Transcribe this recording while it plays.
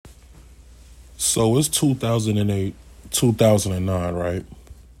So it's 2008, 2009, right?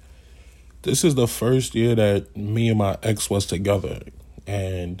 This is the first year that me and my ex was together.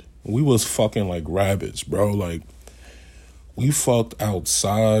 And we was fucking like rabbits, bro. Like, we fucked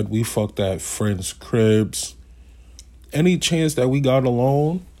outside. We fucked at friends' cribs. Any chance that we got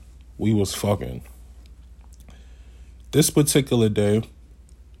alone, we was fucking. This particular day,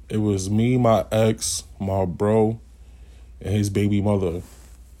 it was me, my ex, my bro, and his baby mother.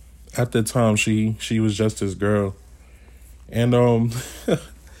 At the time, she was just his girl. And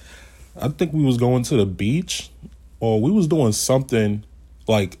I think we was going to the beach, or we was doing something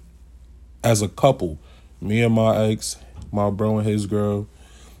like as a couple. Me and my ex, my bro and his girl.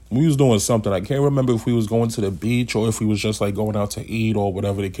 We was doing something. I can't remember if we was going to the beach or if we was just like going out to eat or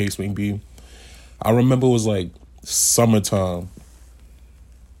whatever the case may be. I remember it was like summertime.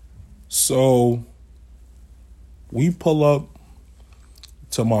 So we pull up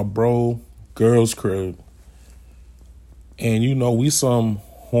to my bro girl's crib. And you know, we some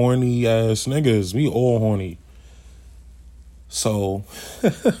horny ass niggas. We all horny. So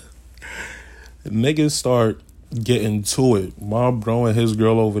niggas start getting to it. My bro and his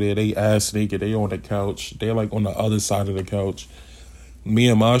girl over there, they ass naked. They on the couch. They like on the other side of the couch. Me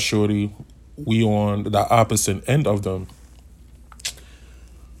and my shorty, we on the opposite end of them.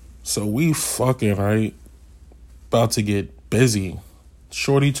 So we fucking, right? About to get busy.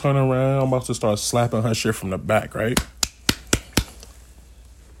 Shorty turn around. I'm about to start slapping her shit from the back, right?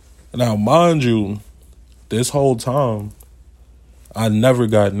 Now, mind you, this whole time, I never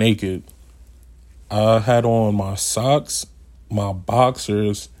got naked. I had on my socks, my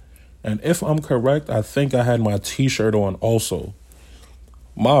boxers, and if I'm correct, I think I had my t-shirt on also.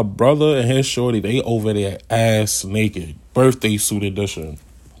 My brother and his shorty, they over there ass naked. Birthday suit edition.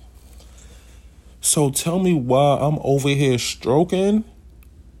 So tell me why I'm over here stroking,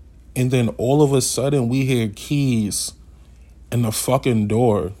 and then all of a sudden we hear keys in the fucking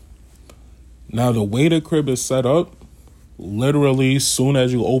door. Now, the way the crib is set up, literally, soon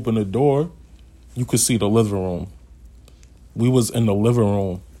as you open the door, you could see the living room. We was in the living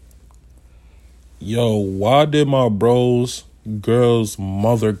room. Yo, why did my bro's girl's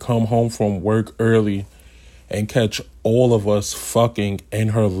mother come home from work early and catch all of us fucking in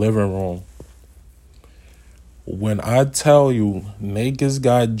her living room? When I tell you, niggas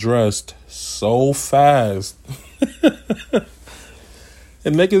got dressed so fast.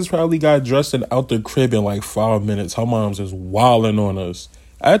 And niggas probably got dressed and out the crib in like 5 minutes. Her mom's just wilding on us.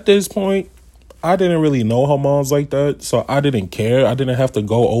 At this point, I didn't really know her mom's like that, so I didn't care. I didn't have to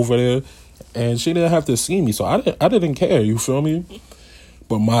go over there, and she didn't have to see me, so I didn't care, you feel me?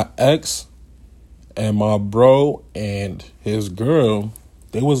 But my ex and my bro and his girl,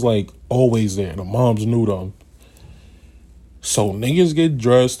 they was like always there. The moms knew them. So niggas get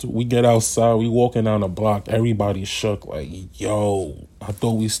dressed, we get outside, we walking down the block, everybody shook like, yo, I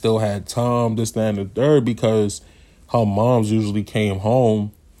thought we still had time, this, that, and the third, because her moms usually came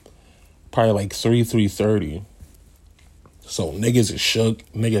home probably like 3:30. So niggas is shook,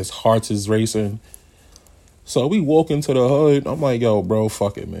 niggas' hearts is racing. So we walk into the hood, I'm like, yo, bro,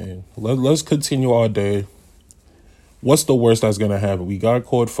 fuck it, man. Let's continue our day. What's the worst that's gonna happen? We got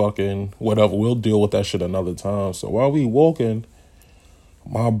caught fucking, whatever. We'll deal with that shit another time. So while we walking,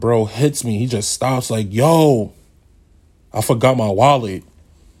 my bro hits me. He just stops like, yo, I forgot my wallet.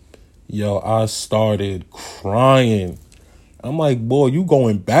 Yo, I started crying. I'm like, boy, you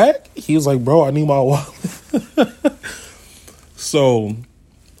going back? He was like, bro, I need my wallet. So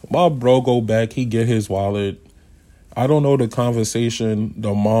my bro go back. He get his wallet. I don't know the conversation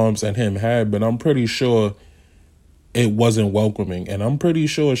the moms and him had, but I'm pretty sure it wasn't welcoming. And I'm pretty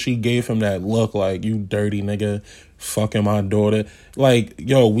sure she gave him that look like, you dirty nigga, fucking my daughter. Like,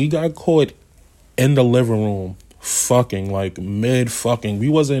 yo, we got caught in the living room fucking, like mid fucking. We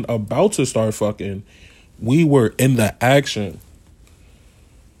wasn't about to start fucking. We were in the action.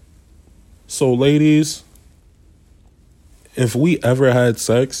 So ladies, if we ever had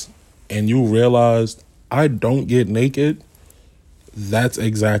sex and you realized I don't get naked, that's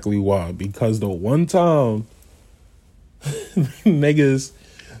exactly why. Because the one time niggas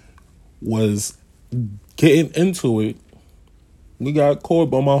was getting into it, we got caught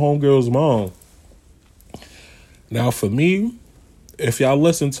by my homegirl's mom. Now for me, if y'all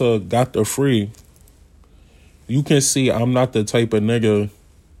listen to Got the Free, you can see I'm not the type of nigga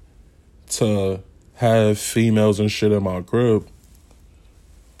to have females and shit in my crib,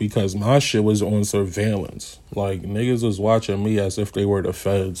 because my shit was on surveillance. Like, niggas was watching me as if they were the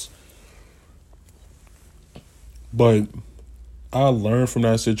feds. But I learned from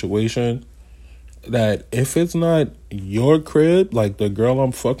that situation, that if it's not your crib, like the girl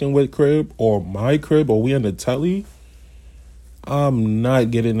I'm fucking with crib, or my crib, or we in the telly, I'm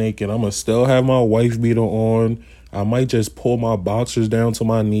not getting naked. I'm gonna still have my wife beater on. I might just pull my boxers down to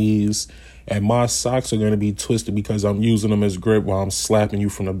my knees, and my socks are gonna be twisted because I'm using them as grip while I'm slapping you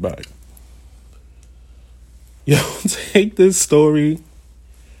from the back. Yo, take this story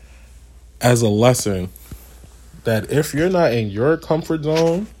as a lesson that if you're not in your comfort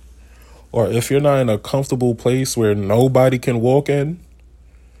zone, or if you're not in a comfortable place where nobody can walk in,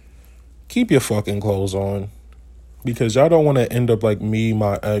 keep your fucking clothes on. Because y'all don't want to end up like me,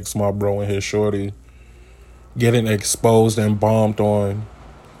 my ex, my bro, and his shorty getting exposed and bombed on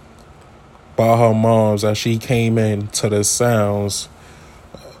by her moms as she came in to the sounds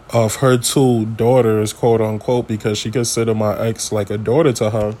of her two daughters, quote unquote, because she considered my ex like a daughter to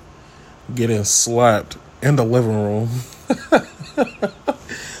her, getting slapped in the living room.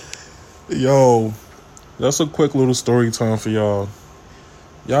 Yo, that's a quick little story time for y'all.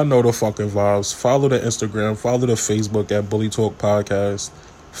 Y'all know the fucking vibes. Follow the Instagram, follow the Facebook at Bully Talk Podcast,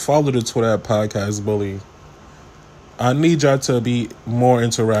 follow the Twitter at Podcast Bully. I need y'all to be more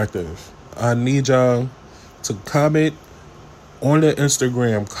interactive. I need y'all to comment on the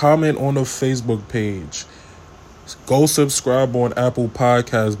Instagram, comment on the Facebook page. Go subscribe on Apple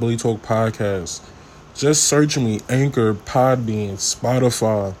Podcasts, Bully Talk Podcast. Just search me, Anchor, Podbean,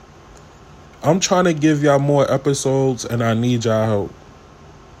 Spotify. I'm trying to give y'all more episodes, and I need y'all help.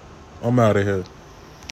 I'm out of here.